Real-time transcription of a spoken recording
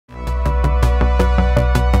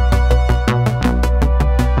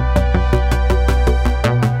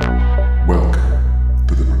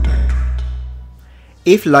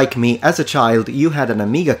If, like me, as a child you had an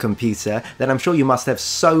Amiga computer, then I'm sure you must have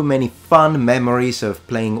so many fun memories of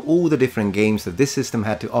playing all the different games that this system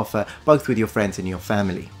had to offer, both with your friends and your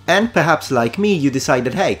family. And perhaps like me, you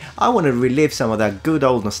decided, hey, I want to relive some of that good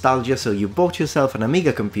old nostalgia, so you bought yourself an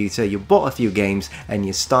Amiga computer, you bought a few games, and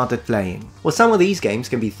you started playing. Well, some of these games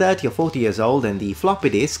can be 30 or 40 years old and the floppy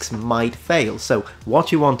disks might fail, so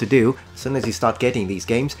what you want to do, as soon as you start getting these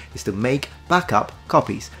games, is to make backup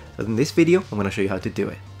copies. So in this video, I'm going to show you how to do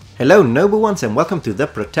it. Hello noble ones and welcome to the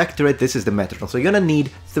Protectorate. This is the Metatron. So you're going to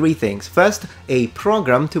need three things. First, a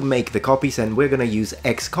program to make the copies, and we're going to use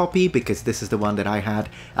Xcopy because this is the one that I had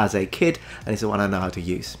as a kid and it's the one I know how to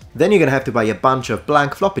use. Then you're going to have to buy a bunch of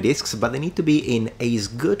blank floppy disks, but they need to be in as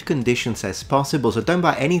good conditions as possible, so don't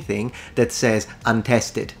buy anything that says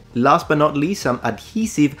untested. Last but not least, some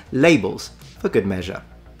adhesive labels for good measure.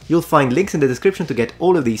 You'll find links in the description to get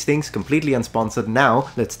all of these things completely unsponsored. Now,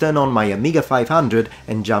 let's turn on my Amiga 500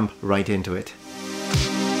 and jump right into it.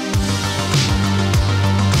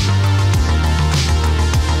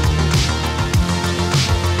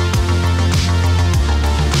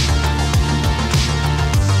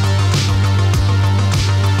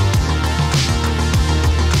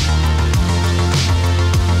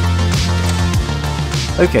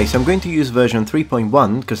 Okay, so I'm going to use version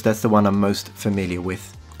 3.1 because that's the one I'm most familiar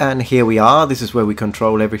with. And here we are, this is where we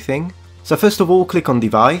control everything. So first of all, click on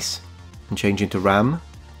Device and change into RAM,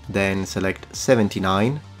 then select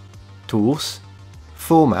 79, Tools,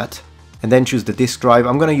 Format, and then choose the disk drive.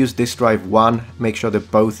 I'm going to use disk drive 1, make sure that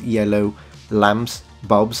both yellow lamps,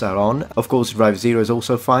 bulbs are on. Of course, drive 0 is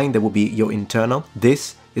also fine, that will be your internal.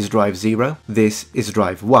 This is drive 0, this is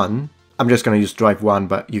drive 1. I'm just going to use drive 1,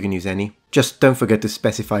 but you can use any. Just don't forget to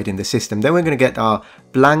specify it in the system. Then we're going to get our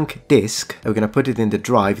blank disk. We're going to put it in the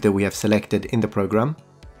drive that we have selected in the program.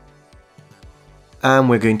 And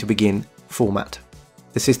we're going to begin format.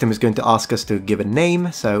 The system is going to ask us to give a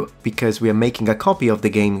name. So because we are making a copy of the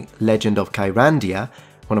game Legend of Kyrandia,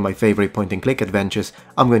 one of my favorite point and click adventures,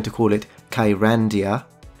 I'm going to call it Kyrandia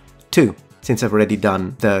 2, since I've already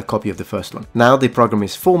done the copy of the first one. Now the program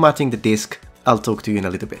is formatting the disk. I'll talk to you in a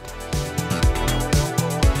little bit.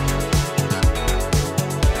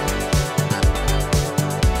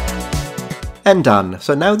 And done.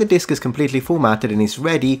 So now the disk is completely formatted and is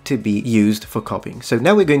ready to be used for copying. So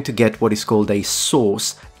now we're going to get what is called a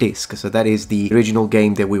source disk. So that is the original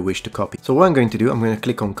game that we wish to copy. So what I'm going to do, I'm going to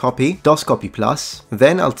click on Copy, DOS Copy Plus.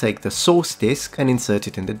 Then I'll take the source disk and insert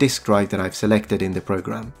it in the disk drive that I've selected in the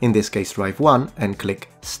program. In this case, drive 1, and click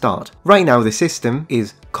Start. Right now the system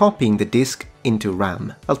is copying the disk into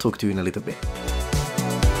RAM. I'll talk to you in a little bit.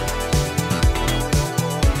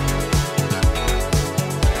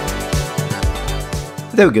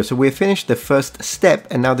 There we go, so we've finished the first step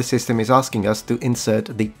and now the system is asking us to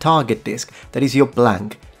insert the target disk. That is your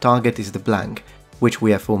blank. Target is the blank, which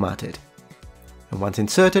we have formatted. And once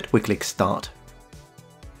inserted, we click Start.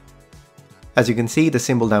 As you can see, the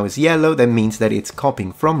symbol now is yellow. That means that it's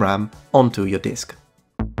copying from RAM onto your disk.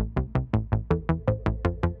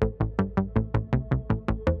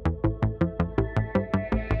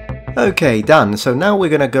 Okay, done. So now we're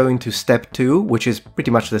going to go into step 2, which is pretty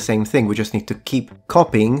much the same thing. We just need to keep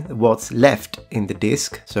copying what's left in the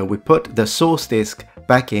disk. So we put the source disk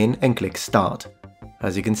back in and click Start.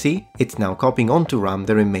 As you can see, it's now copying onto RAM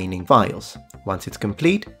the remaining files. Once it's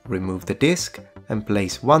complete, remove the disk and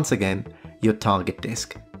place once again your target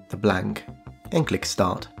disk, the blank, and click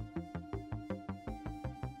Start.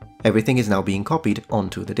 Everything is now being copied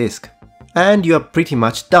onto the disk. And you are pretty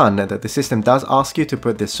much done. The system does ask you to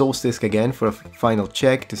put the source disk again for a final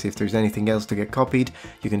check to see if there's anything else to get copied.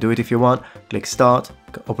 You can do it if you want. Click Start,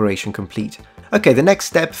 operation complete. Okay, the next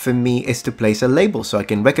step for me is to place a label so I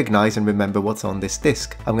can recognize and remember what's on this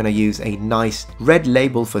disk. I'm going to use a nice red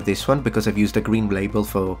label for this one because I've used a green label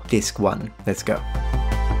for disk 1. Let's go.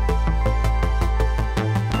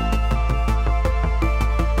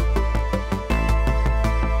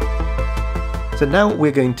 So now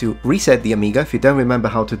we're going to reset the Amiga. If you don't remember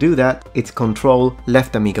how to do that, it's Control,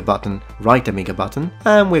 left Amiga button, right Amiga button,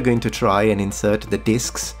 and we're going to try and insert the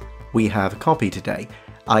disks we have copied today.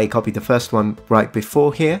 I copied the first one right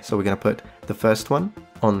before here, so we're going to put the first one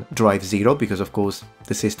on drive 0 because of course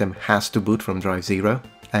the system has to boot from drive 0.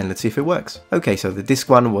 And let's see if it works. Okay, so the disk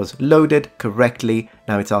 1 was loaded correctly.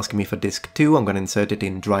 Now it's asking me for disk 2. I'm going to insert it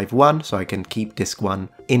in drive 1 so I can keep disk 1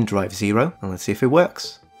 in drive 0. And let's see if it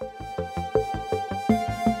works.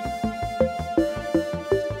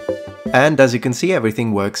 And as you can see,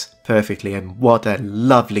 everything works perfectly, and what a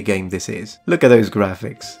lovely game this is. Look at those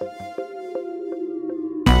graphics.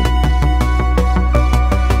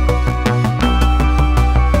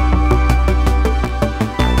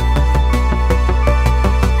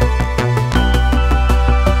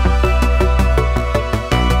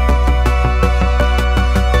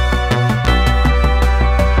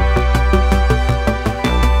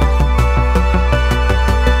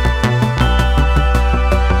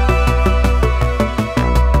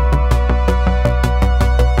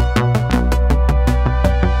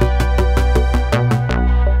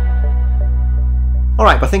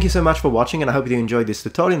 Alright, but thank you so much for watching, and I hope you enjoyed this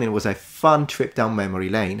tutorial and it was a fun trip down memory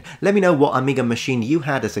lane. Let me know what Amiga machine you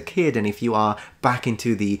had as a kid and if you are back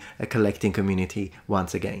into the collecting community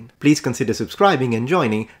once again. Please consider subscribing and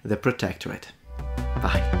joining the Protectorate.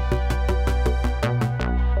 Bye.